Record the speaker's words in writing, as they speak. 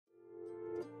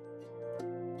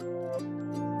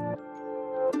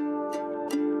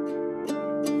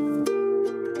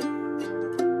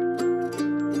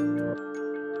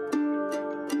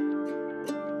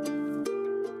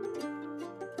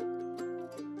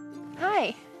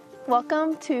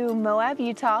Welcome to Moab,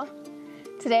 Utah.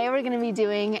 Today we're going to be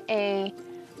doing a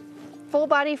full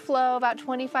body flow, about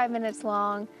 25 minutes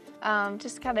long.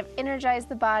 Just kind of energize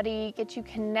the body, get you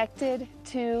connected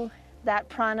to that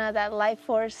prana, that life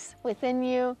force within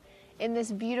you in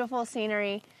this beautiful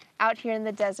scenery out here in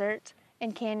the desert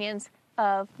and canyons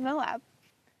of Moab.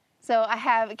 So I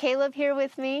have Caleb here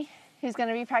with me, who's going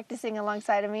to be practicing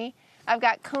alongside of me. I've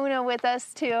got Kona with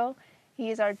us too.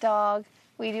 He's our dog.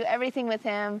 We do everything with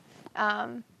him.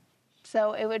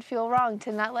 So it would feel wrong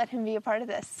to not let him be a part of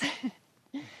this.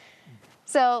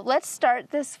 So let's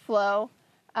start this flow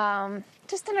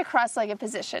just in a cross-legged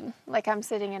position, like I'm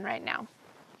sitting in right now.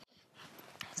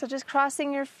 So just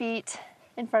crossing your feet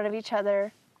in front of each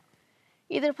other,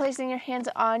 either placing your hands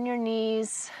on your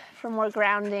knees for more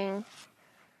grounding,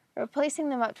 or placing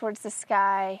them up towards the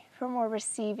sky for more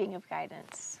receiving of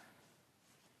guidance.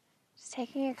 Just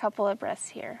taking a couple of breaths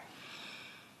here.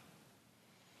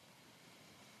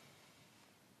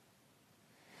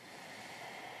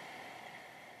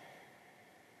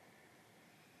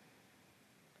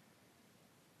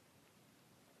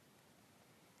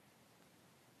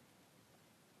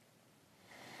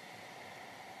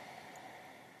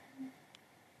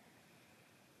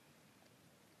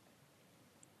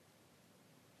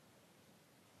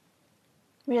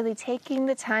 Really taking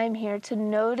the time here to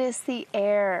notice the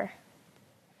air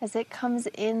as it comes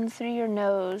in through your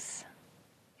nose,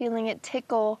 feeling it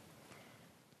tickle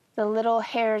the little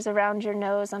hairs around your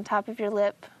nose on top of your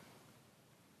lip,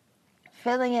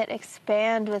 feeling it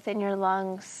expand within your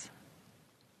lungs.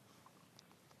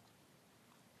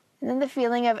 And then the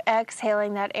feeling of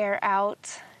exhaling that air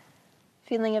out,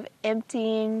 feeling of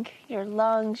emptying your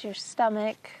lungs, your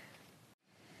stomach.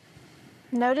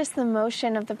 Notice the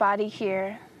motion of the body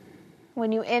here.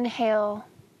 When you inhale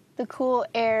the cool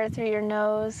air through your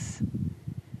nose,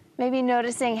 maybe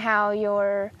noticing how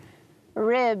your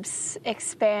ribs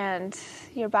expand,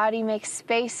 your body makes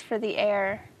space for the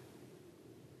air.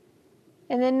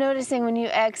 And then noticing when you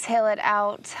exhale it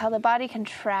out, how the body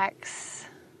contracts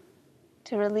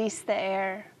to release the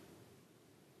air.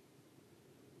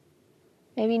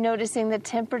 Maybe noticing the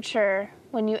temperature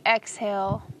when you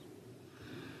exhale,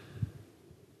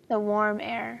 the warm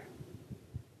air.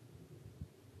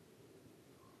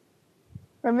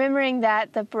 Remembering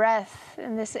that the breath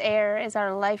in this air is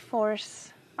our life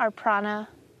force, our prana.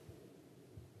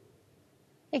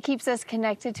 It keeps us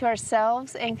connected to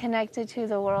ourselves and connected to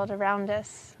the world around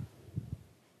us.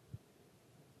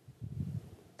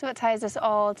 So it ties us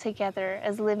all together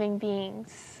as living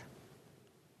beings.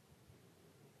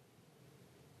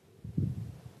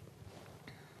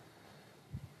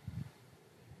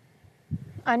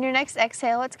 On your next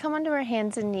exhale, let's come onto our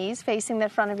hands and knees facing the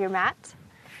front of your mat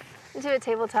into a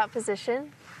tabletop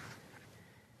position.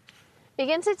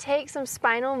 Begin to take some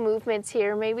spinal movements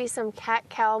here, maybe some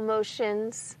cat-cow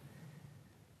motions.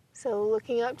 So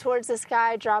looking up towards the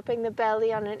sky, dropping the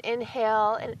belly on an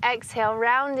inhale, and exhale,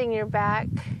 rounding your back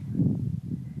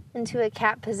into a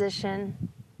cat position.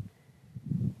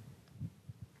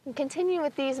 And continue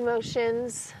with these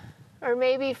motions, or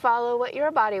maybe follow what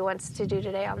your body wants to do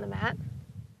today on the mat.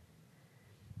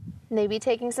 Maybe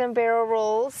taking some barrel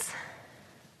rolls.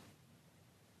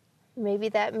 Maybe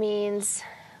that means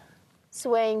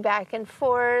swaying back and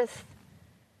forth,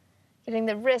 getting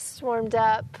the wrists warmed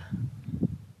up.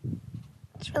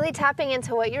 Just really tapping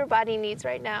into what your body needs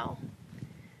right now.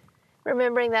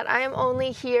 Remembering that I am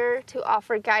only here to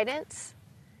offer guidance,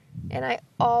 and I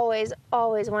always,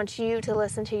 always want you to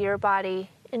listen to your body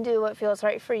and do what feels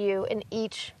right for you in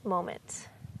each moment.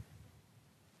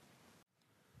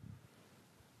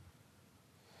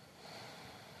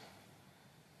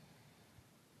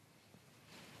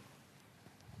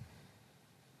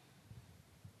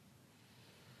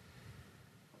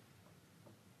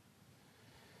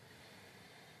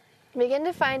 Begin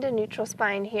to find a neutral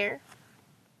spine here.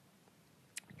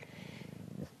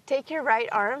 Take your right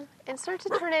arm and start to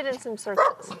turn it in some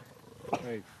circles.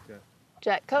 Hey,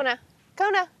 Jet, Kona,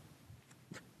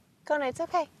 it's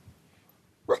okay.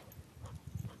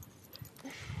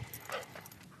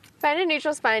 Find a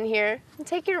neutral spine here. And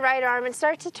take your right arm and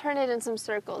start to turn it in some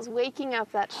circles, waking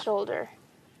up that shoulder.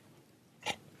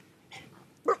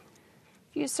 A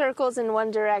few circles in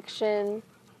one direction,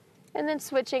 and then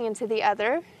switching into the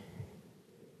other.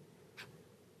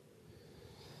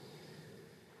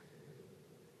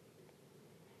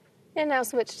 And now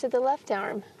switch to the left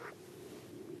arm.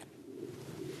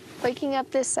 Waking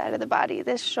up this side of the body,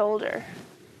 this shoulder.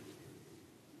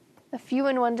 A few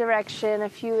in one direction, a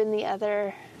few in the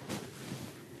other.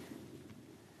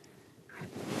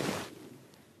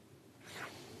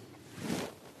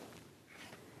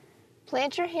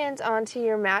 Plant your hands onto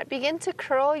your mat. Begin to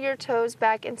curl your toes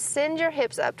back and send your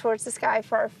hips up towards the sky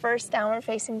for our first downward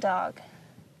facing dog.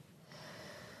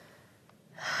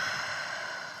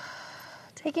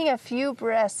 Taking a few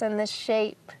breaths in this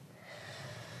shape.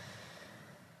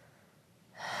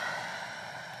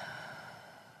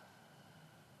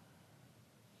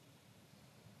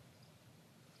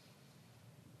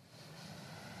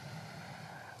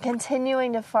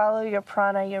 Continuing to follow your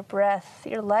prana, your breath,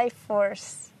 your life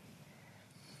force.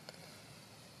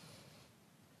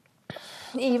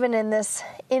 Even in this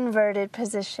inverted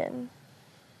position.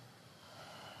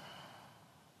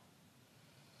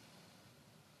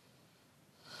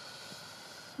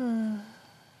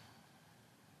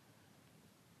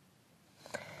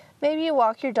 Maybe you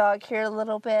walk your dog here a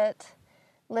little bit,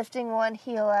 lifting one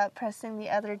heel up, pressing the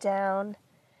other down,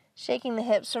 shaking the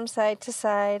hips from side to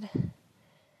side.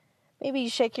 Maybe you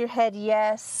shake your head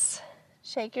yes,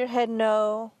 shake your head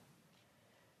no,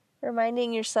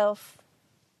 reminding yourself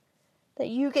that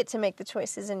you get to make the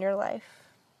choices in your life.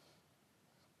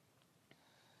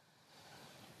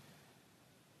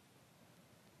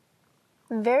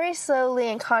 And very slowly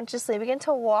and consciously begin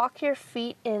to walk your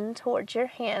feet in towards your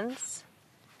hands.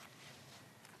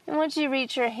 And once you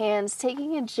reach your hands,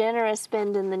 taking a generous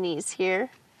bend in the knees here,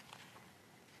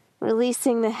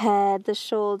 releasing the head, the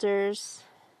shoulders.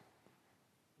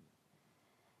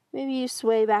 Maybe you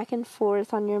sway back and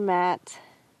forth on your mat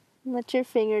and let your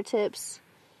fingertips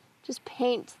just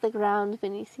paint the ground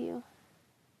beneath you.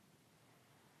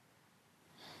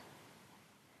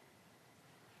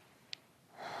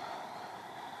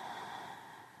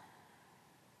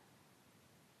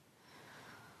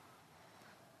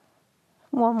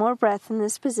 One more breath in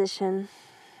this position.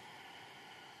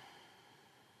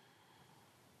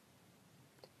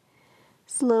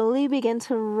 Slowly begin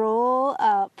to roll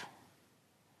up,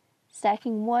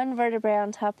 stacking one vertebrae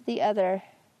on top of the other.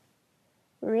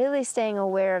 Really staying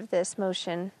aware of this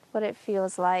motion, what it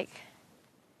feels like.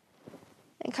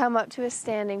 And come up to a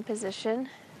standing position.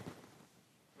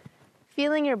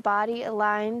 Feeling your body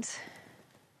aligned,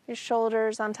 your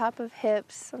shoulders on top of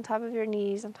hips, on top of your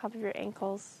knees, on top of your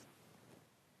ankles.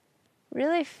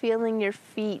 Really feeling your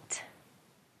feet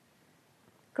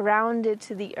grounded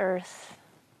to the earth.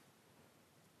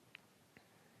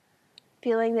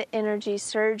 Feeling the energy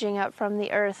surging up from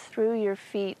the earth through your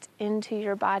feet into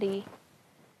your body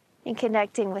and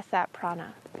connecting with that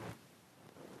prana.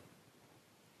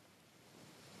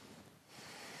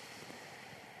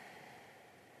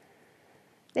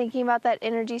 Thinking about that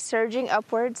energy surging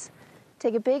upwards,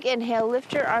 take a big inhale,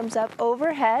 lift your arms up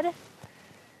overhead,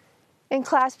 and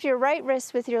clasp your right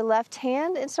wrist with your left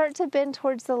hand and start to bend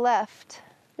towards the left,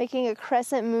 making a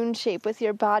crescent moon shape with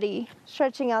your body,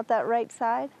 stretching out that right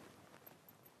side.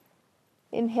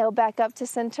 Inhale back up to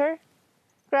center.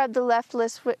 Grab the left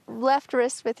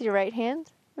wrist with your right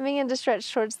hand and begin to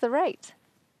stretch towards the right,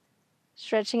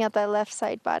 stretching out that left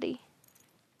side body.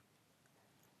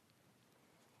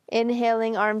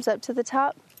 Inhaling, arms up to the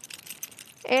top,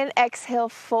 and exhale,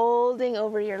 folding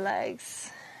over your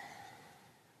legs.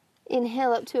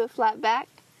 Inhale up to a flat back.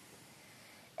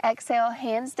 Exhale,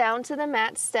 hands down to the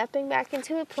mat, stepping back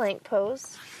into a plank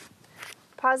pose.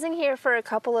 Pausing here for a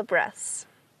couple of breaths.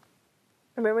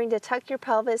 Remembering to tuck your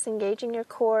pelvis, engaging your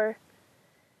core,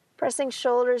 pressing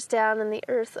shoulders down and the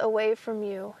earth away from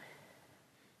you.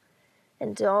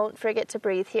 And don't forget to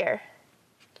breathe here.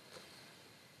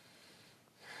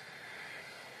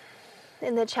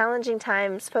 In the challenging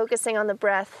times, focusing on the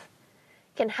breath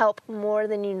can help more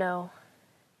than you know.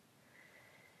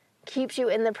 Keeps you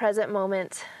in the present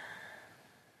moment.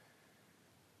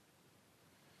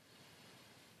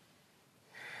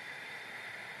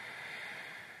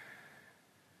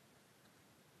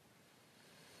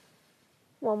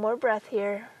 One more breath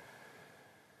here.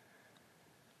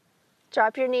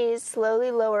 Drop your knees, slowly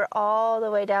lower all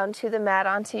the way down to the mat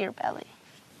onto your belly.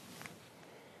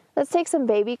 Let's take some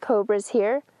baby cobras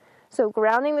here. So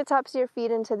grounding the tops of your feet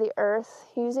into the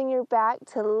earth, using your back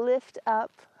to lift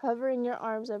up, hovering your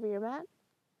arms over your mat,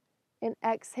 and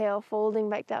exhale, folding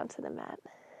back down to the mat.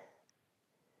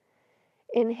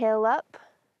 Inhale up,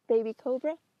 baby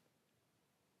cobra,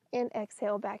 and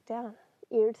exhale back down,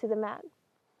 ear to the mat.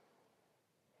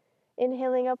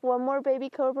 Inhaling up one more baby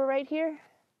cobra right here,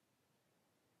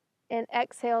 and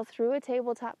exhale through a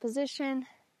tabletop position,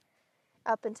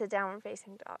 up into downward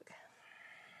facing dog.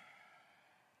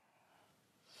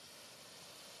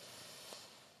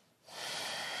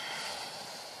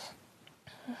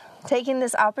 Taking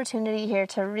this opportunity here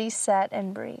to reset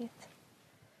and breathe.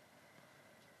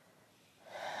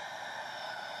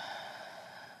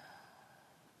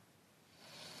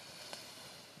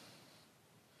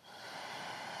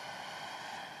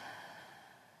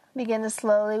 Begin to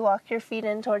slowly walk your feet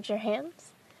in towards your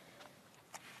hands.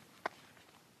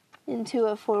 Into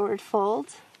a forward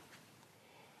fold.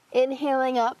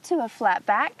 Inhaling up to a flat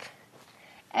back.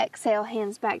 Exhale,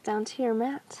 hands back down to your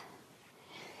mat.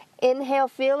 Inhale,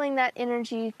 feeling that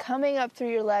energy coming up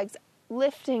through your legs,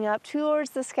 lifting up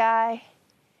towards the sky.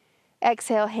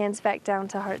 Exhale, hands back down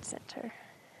to heart center.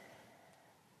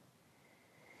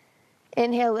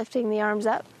 Inhale, lifting the arms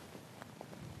up.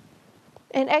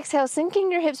 And exhale,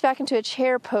 sinking your hips back into a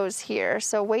chair pose here.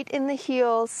 So weight in the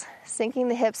heels, sinking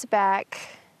the hips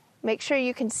back. Make sure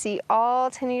you can see all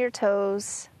 10 of your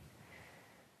toes.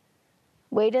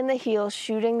 Weight in the heels,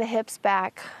 shooting the hips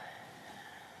back.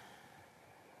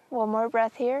 One more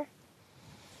breath here.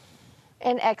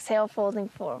 And exhale, folding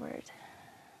forward.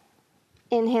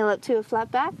 Inhale up to a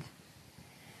flat back.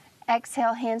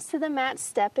 Exhale, hands to the mat,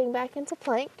 stepping back into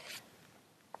plank.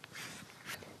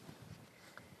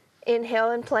 Inhale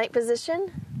in plank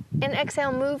position, and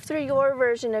exhale, move through your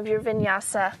version of your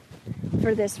vinyasa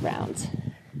for this round.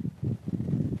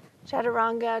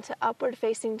 Chaturanga to upward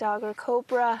facing dog or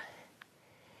cobra,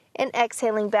 and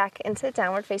exhaling back into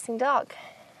downward facing dog.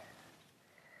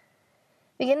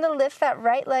 Begin to lift that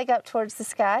right leg up towards the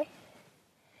sky,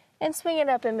 and swing it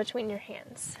up in between your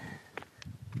hands.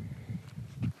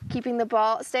 Keeping the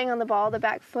ball, staying on the ball of the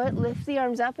back foot, lift the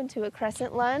arms up into a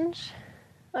crescent lunge.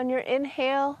 On your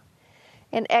inhale,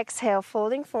 and exhale,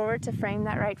 folding forward to frame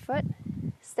that right foot,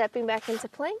 stepping back into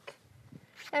plank,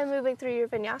 and moving through your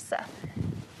vinyasa.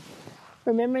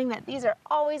 Remembering that these are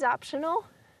always optional,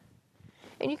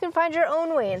 and you can find your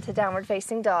own way into downward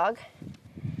facing dog,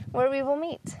 where we will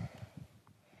meet.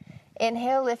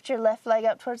 Inhale, lift your left leg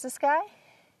up towards the sky.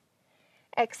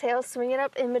 Exhale, swing it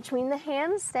up in between the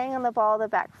hands, staying on the ball of the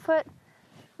back foot,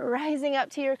 rising up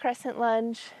to your crescent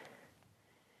lunge.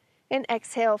 And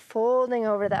exhale, folding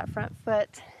over that front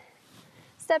foot,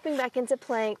 stepping back into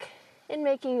plank, and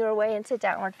making your way into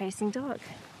downward facing dog.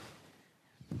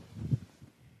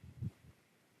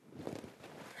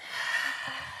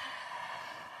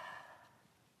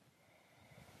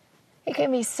 It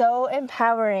can be so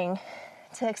empowering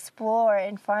to explore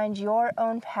and find your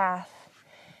own path,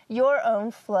 your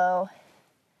own flow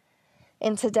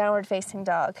into downward facing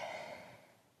dog.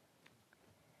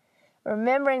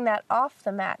 Remembering that off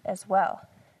the mat as well.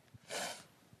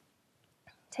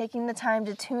 Taking the time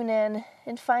to tune in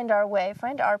and find our way,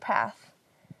 find our path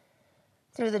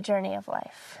through the journey of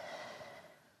life.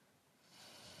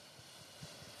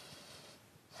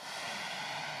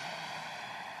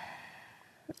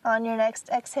 On your next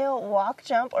exhale, walk,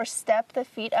 jump, or step the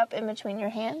feet up in between your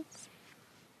hands.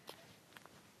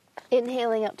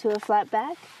 Inhaling up to a flat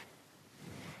back.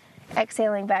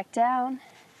 Exhaling back down.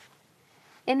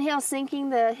 Inhale, sinking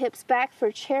the hips back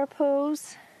for chair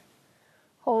pose.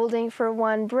 Holding for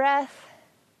one breath.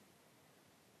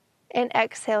 And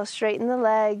exhale, straighten the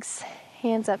legs.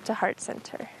 Hands up to heart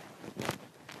center.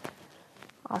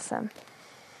 Awesome.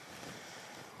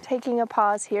 Taking a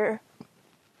pause here.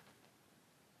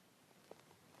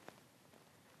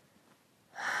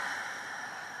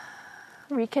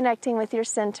 Reconnecting with your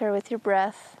center, with your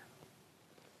breath.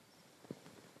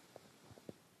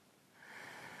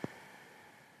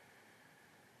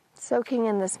 Soaking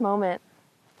in this moment.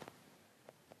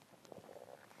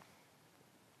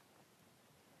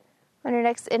 On your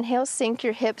next inhale, sink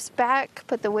your hips back,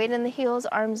 put the weight in the heels,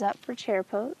 arms up for chair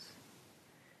pose.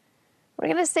 We're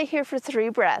going to stay here for 3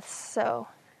 breaths, so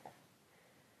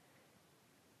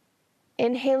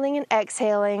inhaling and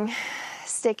exhaling,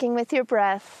 sticking with your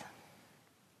breath.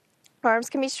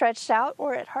 Arms can be stretched out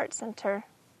or at heart center.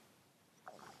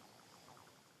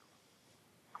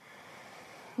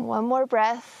 One more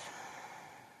breath.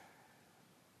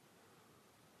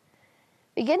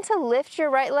 Begin to lift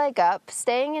your right leg up,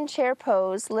 staying in chair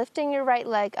pose, lifting your right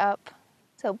leg up,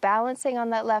 so balancing on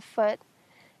that left foot,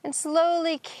 and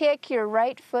slowly kick your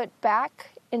right foot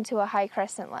back into a high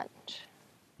crescent lunge.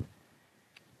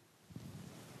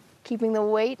 Keeping the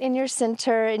weight in your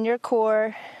center, in your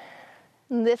core,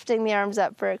 lifting the arms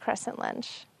up for a crescent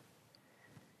lunge.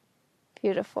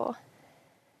 Beautiful.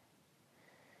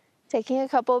 Taking a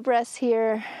couple of breaths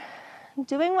here,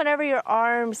 doing whatever your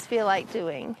arms feel like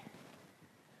doing.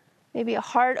 Maybe a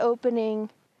heart opening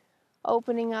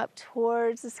up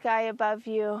towards the sky above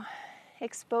you,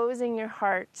 exposing your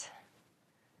heart.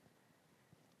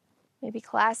 Maybe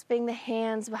clasping the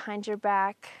hands behind your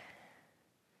back,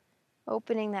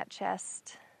 opening that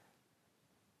chest.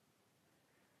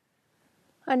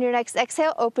 On your next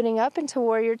exhale, opening up into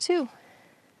Warrior 2.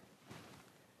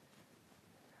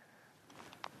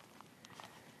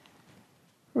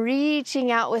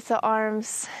 Reaching out with the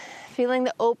arms, feeling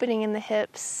the opening in the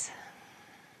hips.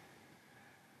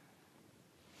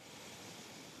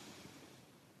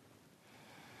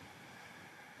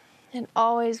 And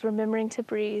always remembering to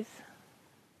breathe.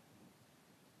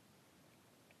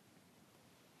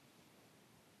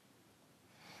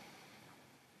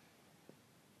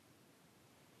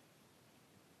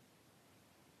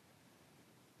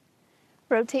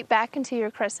 Rotate back into your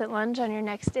crescent lunge on your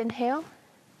next inhale,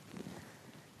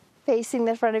 facing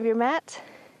the front of your mat.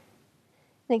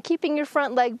 Then keeping your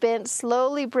front leg bent,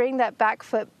 slowly bring that back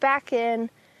foot back in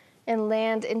and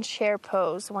land in chair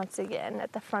pose once again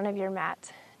at the front of your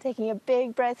mat. Taking a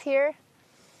big breath here.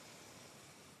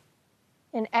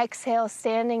 And exhale,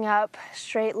 standing up,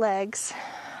 straight legs,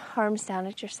 arms down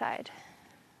at your side.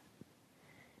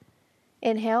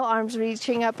 Inhale, arms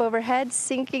reaching up overhead,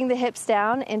 sinking the hips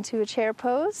down into a chair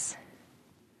pose.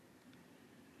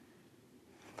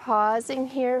 Pausing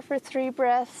here for 3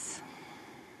 breaths.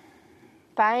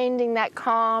 Finding that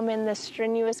calm in the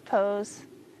strenuous pose,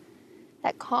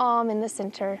 that calm in the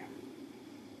center.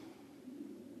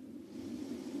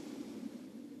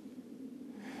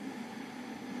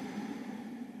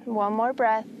 One more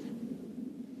breath.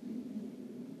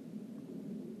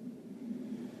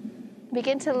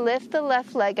 Begin to lift the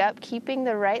left leg up, keeping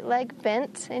the right leg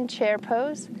bent in chair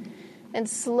pose, and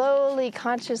slowly,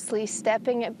 consciously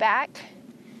stepping it back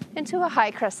into a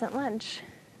high crescent lunge.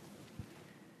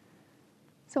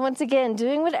 So once again,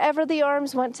 doing whatever the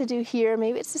arms want to do here.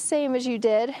 Maybe it's the same as you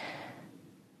did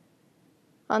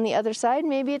on the other side.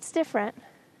 Maybe it's different.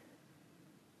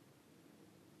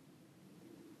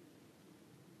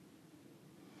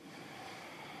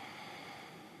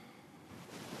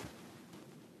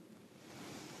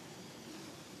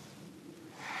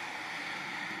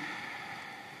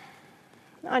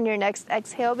 On your next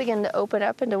exhale, begin to open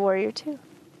up into Warrior Two.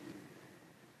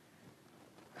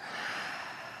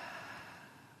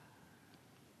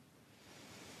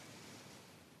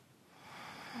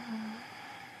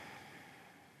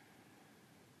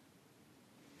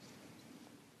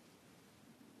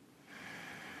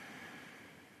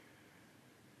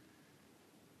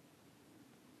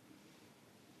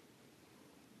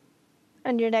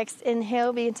 On your next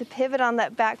inhale, begin to pivot on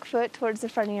that back foot towards the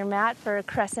front of your mat for a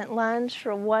crescent lunge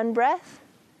for 1 breath.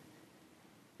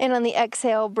 And on the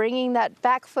exhale, bringing that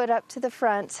back foot up to the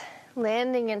front,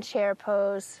 landing in chair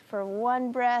pose for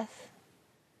 1 breath.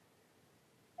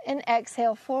 And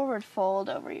exhale, forward fold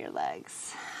over your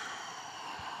legs.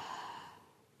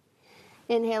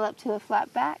 Inhale up to a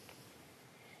flat back.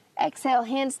 Exhale,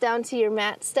 hands down to your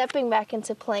mat, stepping back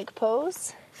into plank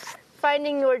pose.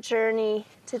 Finding your journey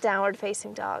to downward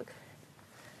facing dog.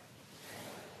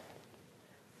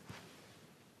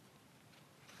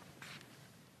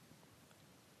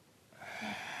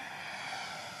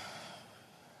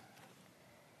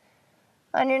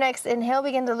 On your next inhale,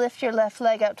 begin to lift your left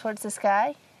leg up towards the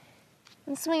sky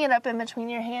and swing it up in between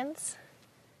your hands.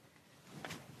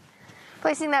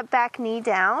 Placing that back knee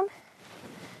down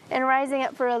and rising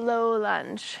up for a low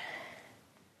lunge.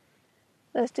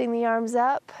 Lifting the arms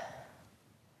up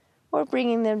or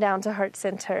bringing them down to heart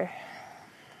center.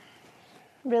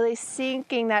 Really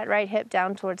sinking that right hip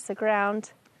down towards the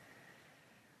ground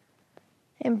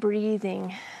and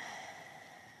breathing.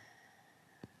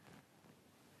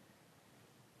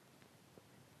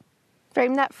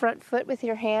 Frame that front foot with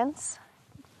your hands.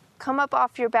 Come up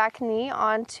off your back knee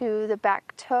onto the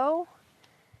back toe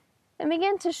and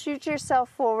begin to shoot yourself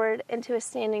forward into a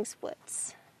standing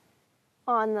splits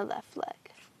on the left leg.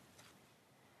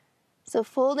 So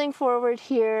folding forward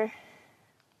here.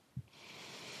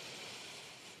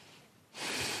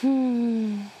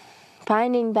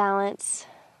 Finding balance.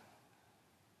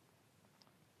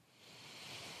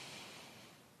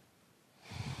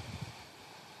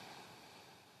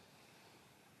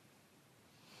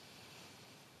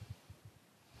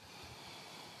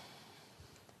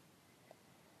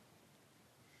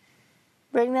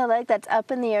 Bring the leg that's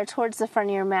up in the air towards the front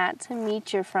of your mat to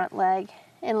meet your front leg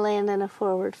and land in a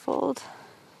forward fold.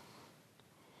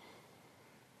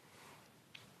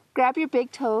 Grab your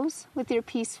big toes with your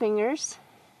peace fingers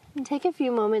and take a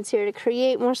few moments here to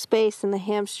create more space in the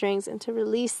hamstrings and to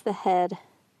release the head.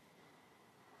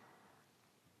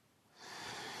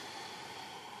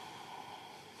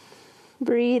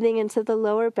 Breathing into the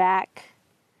lower back.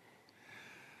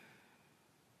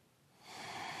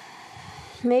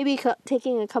 Maybe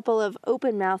taking a couple of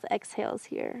open mouth exhales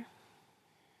here.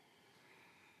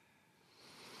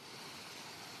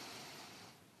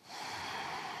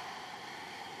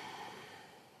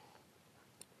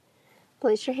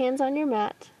 Place your hands on your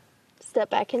mat, step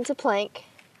back into plank,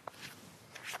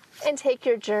 and take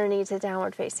your journey to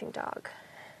downward facing dog.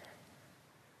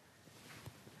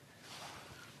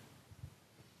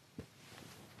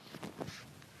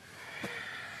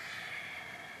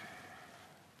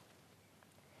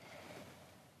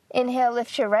 Inhale,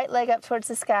 lift your right leg up towards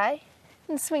the sky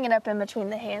and swing it up in between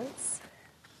the hands.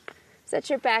 Set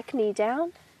your back knee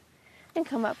down and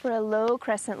come up for a low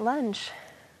crescent lunge.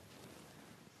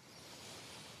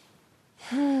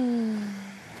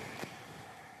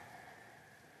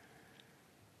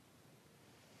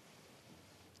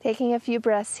 Taking a few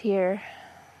breaths here,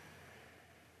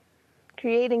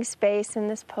 creating space in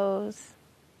this pose.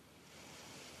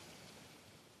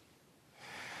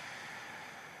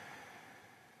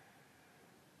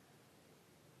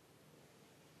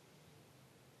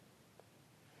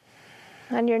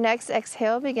 On your next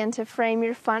exhale, begin to frame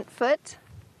your front foot.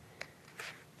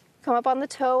 Come up on the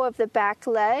toe of the back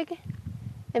leg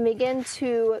and begin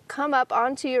to come up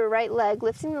onto your right leg,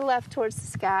 lifting the left towards the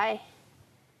sky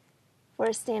for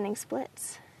a standing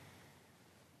splits.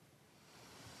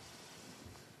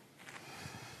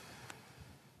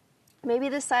 Maybe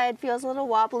the side feels a little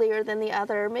wobblier than the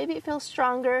other. Maybe it feels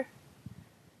stronger.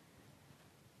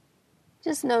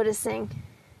 Just noticing.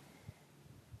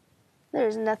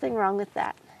 There's nothing wrong with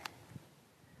that.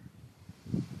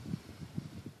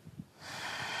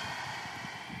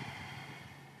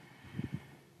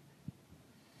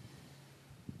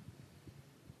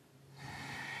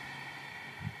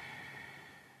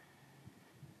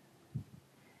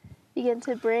 Begin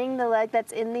to bring the leg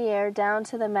that's in the air down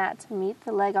to the mat to meet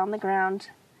the leg on the ground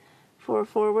for a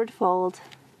forward fold.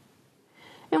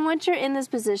 And once you're in this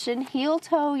position, heel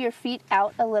toe your feet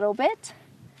out a little bit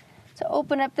to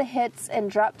open up the hips and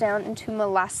drop down into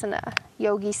Malasana,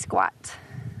 yogi squat.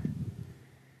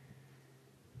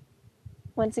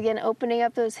 Once again, opening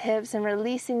up those hips and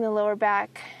releasing the lower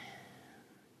back.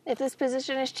 If this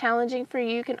position is challenging for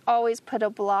you, you can always put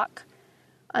a block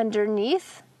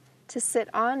underneath to sit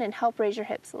on and help raise your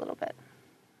hips a little bit.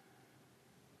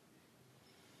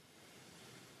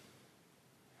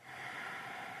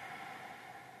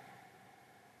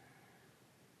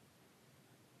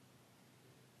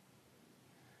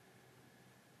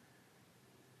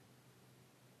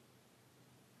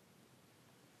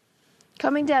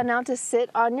 Coming down now to sit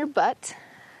on your butt.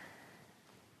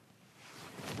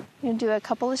 You're going to do a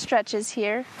couple of stretches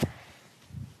here.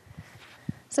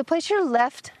 So place your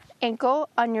left ankle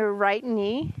on your right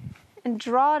knee and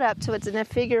draw it up to it's in a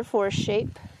figure 4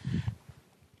 shape.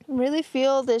 Really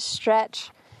feel this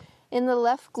stretch in the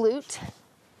left glute.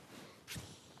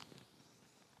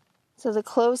 So the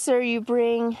closer you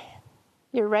bring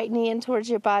your right knee in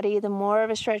towards your body, the more of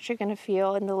a stretch you're going to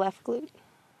feel in the left glute.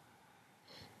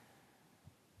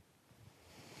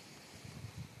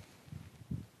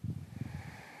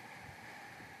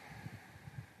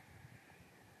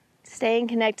 Staying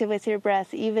connected with your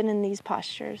breath, even in these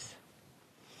postures.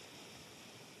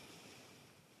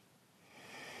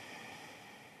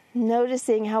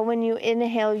 Noticing how when you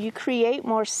inhale, you create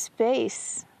more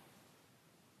space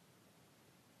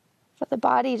for the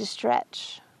body to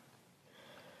stretch.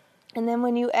 And then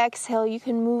when you exhale, you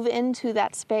can move into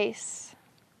that space.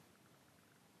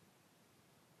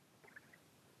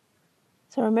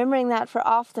 So remembering that for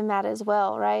off the mat as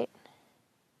well, right?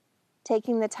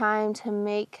 Taking the time to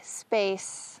make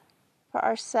space for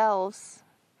ourselves,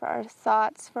 for our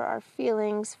thoughts, for our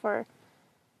feelings, for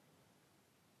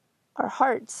our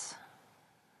hearts,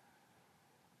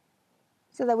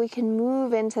 so that we can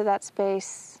move into that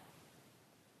space,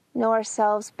 know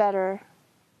ourselves better,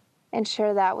 and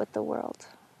share that with the world.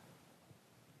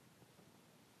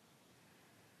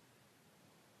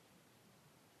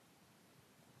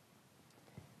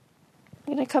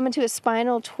 You're going to come into a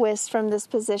spinal twist from this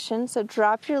position. So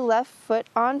drop your left foot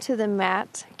onto the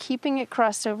mat, keeping it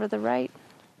crossed over the right.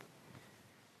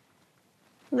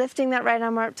 Lifting that right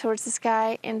arm up towards the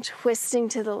sky and twisting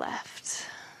to the left.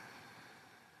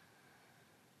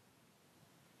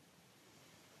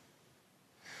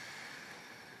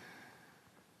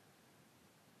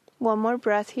 One more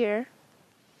breath here.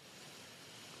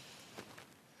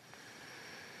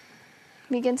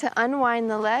 Begin to unwind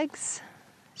the legs,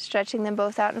 stretching them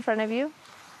both out in front of you,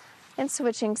 and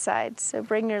switching sides. So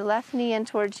bring your left knee in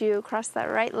towards you, cross that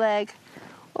right leg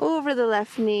over the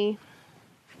left knee,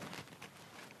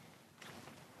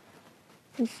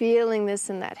 and feeling this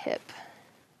in that hip,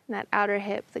 in that outer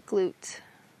hip, the glute.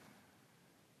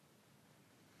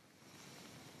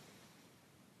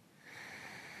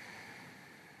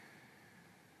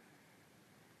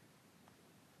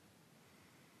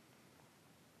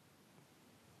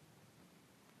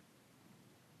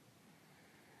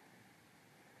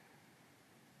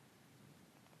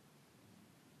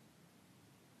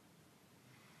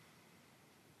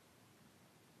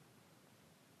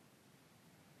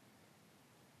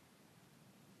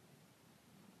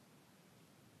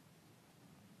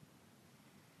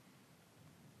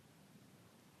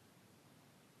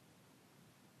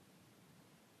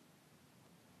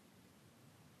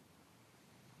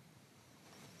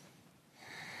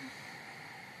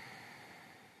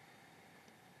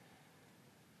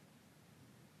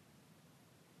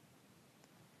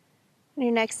 On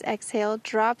your next exhale,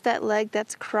 drop that leg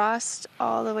that's crossed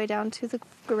all the way down to the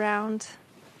ground.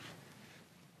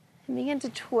 And begin to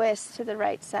twist to the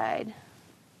right side.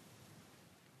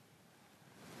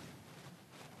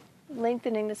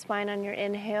 Lengthening the spine on your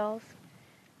inhales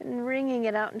and wringing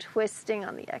it out and twisting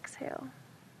on the exhale.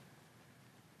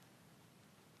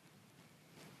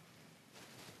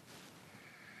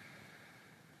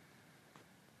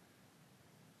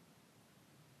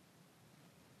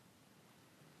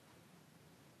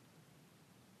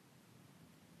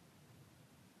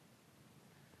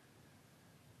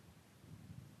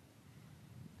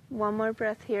 One more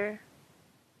breath here.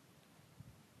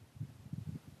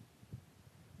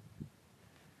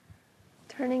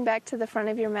 Turning back to the front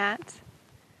of your mat.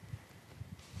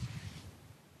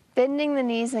 Bending the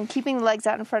knees and keeping the legs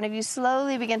out in front of you,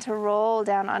 slowly begin to roll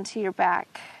down onto your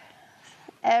back.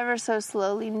 Ever so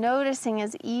slowly, noticing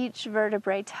as each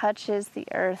vertebrae touches the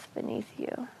earth beneath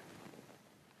you.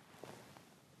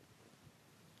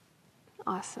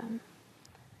 Awesome.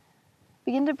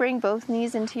 Begin to bring both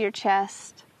knees into your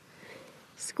chest.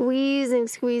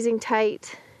 Squeezing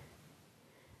tight.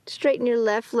 Straighten your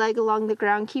left leg along the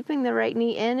ground, keeping the right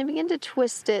knee in, and begin to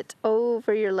twist it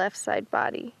over your left side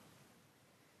body.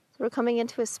 So we're coming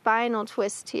into a spinal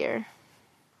twist here.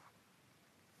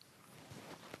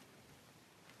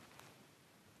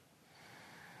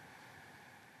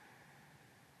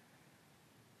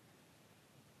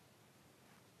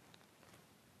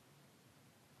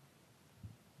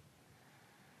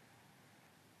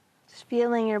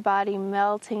 Feeling your body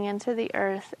melting into the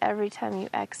earth every time you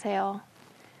exhale.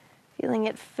 Feeling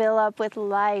it fill up with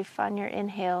life on your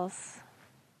inhales.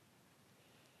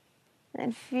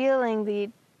 And feeling the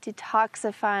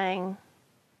detoxifying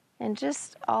and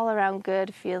just all around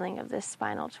good feeling of this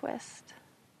spinal twist.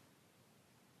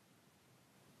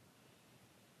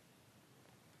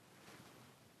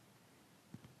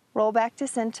 Roll back to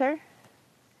center.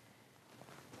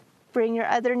 Bring your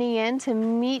other knee in to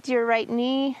meet your right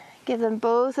knee. Give them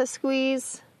both a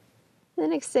squeeze.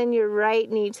 Then extend your right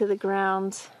knee to the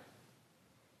ground.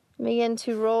 Begin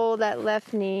to roll that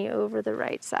left knee over the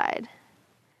right side.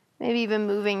 Maybe even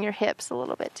moving your hips a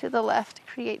little bit to the left to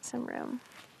create some room.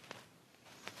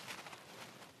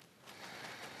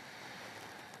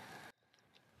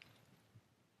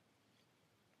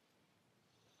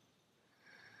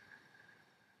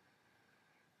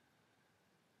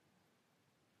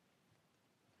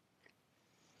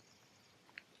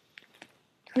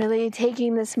 Really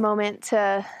taking this moment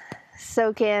to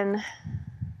soak in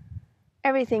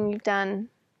everything you've done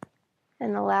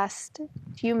in the last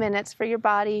few minutes for your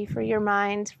body, for your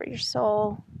mind, for your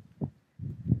soul.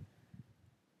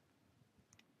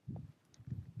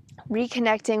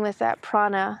 Reconnecting with that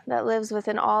prana that lives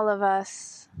within all of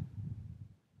us,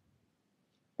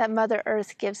 that Mother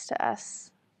Earth gives to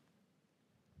us.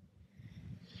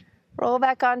 Roll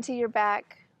back onto your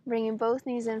back, bringing both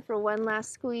knees in for one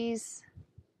last squeeze.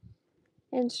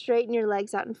 And straighten your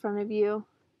legs out in front of you,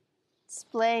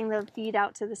 splaying the feet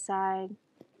out to the side,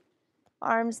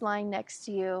 arms lying next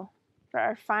to you for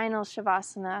our final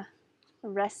Shavasana, a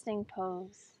resting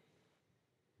pose.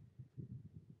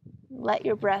 Let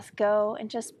your breath go and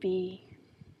just be.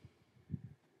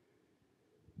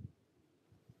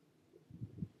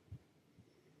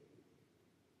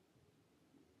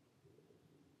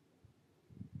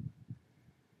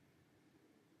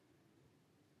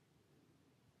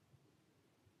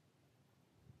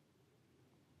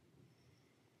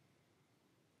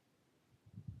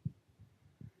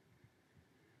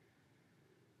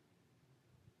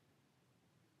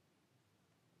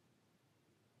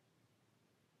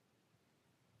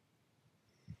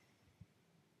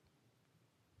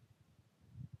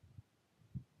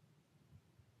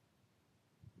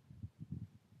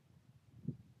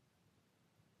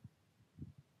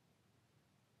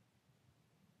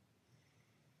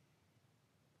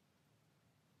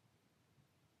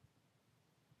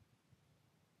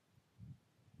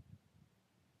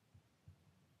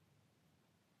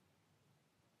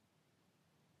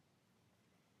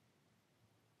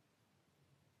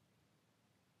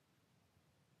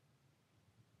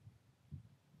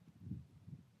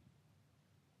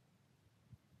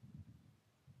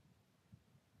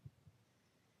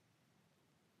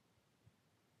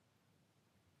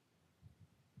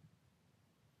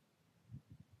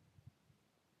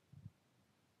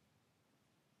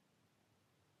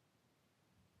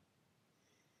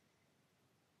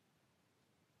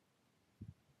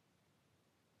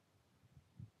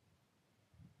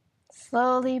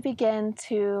 Slowly begin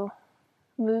to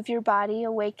move your body,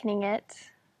 awakening it.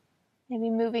 Maybe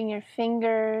moving your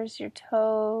fingers, your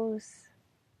toes.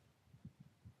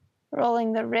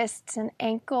 Rolling the wrists and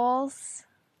ankles.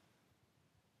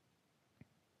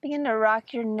 Begin to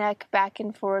rock your neck back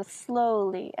and forth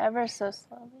slowly, ever so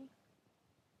slowly.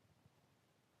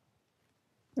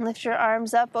 And lift your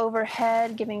arms up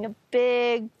overhead, giving a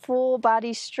big full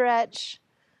body stretch.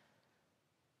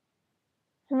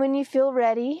 And when you feel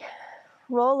ready,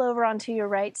 roll over onto your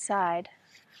right side,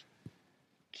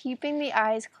 keeping the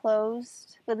eyes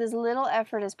closed with as little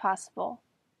effort as possible.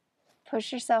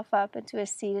 Push yourself up into a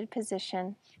seated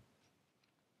position,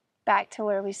 back to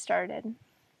where we started.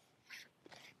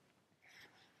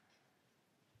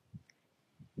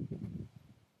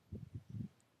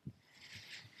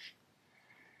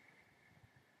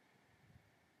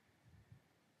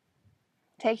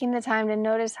 Taking the time to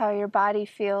notice how your body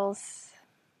feels,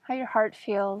 how your heart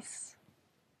feels.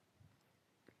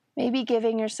 Maybe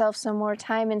giving yourself some more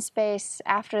time and space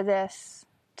after this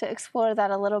to explore that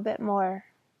a little bit more.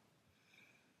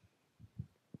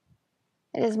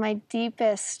 It is my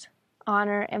deepest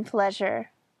honor and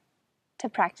pleasure to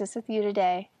practice with you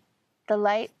today. The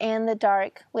light and the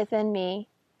dark within me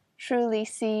truly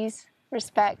sees,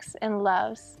 respects, and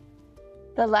loves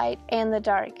the light and the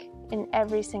dark in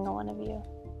every single one of you.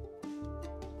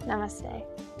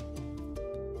 Namaste.